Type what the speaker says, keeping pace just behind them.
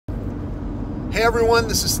Hey everyone,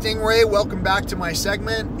 this is Stingray. Welcome back to my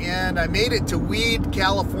segment, and I made it to Weed,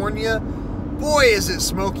 California. Boy, is it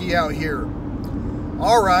smoky out here.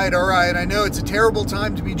 All right. I know it's a terrible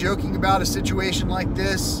time to be joking about a situation like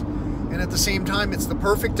this, and at the same time, it's the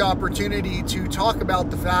perfect opportunity to talk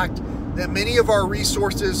about the fact that many of our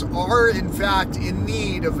resources are, in fact, in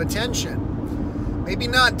need of attention. Maybe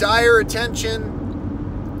not dire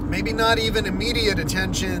attention, maybe not even immediate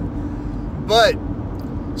attention, but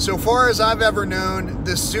so far as I've ever known,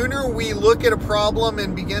 the sooner we look at a problem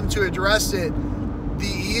and begin to address it, the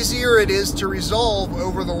easier it is to resolve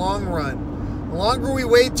over the long run. The longer we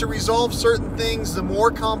wait to resolve certain things, the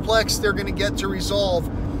more complex they're going to get to resolve,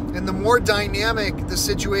 and the more dynamic the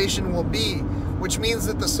situation will be, which means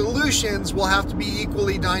that the solutions will have to be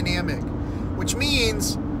equally dynamic, which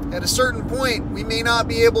means at a certain point, we may not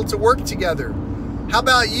be able to work together. How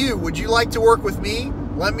about you? Would you like to work with me?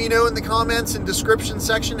 Let me know in the comments and description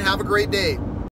section. Have a great day.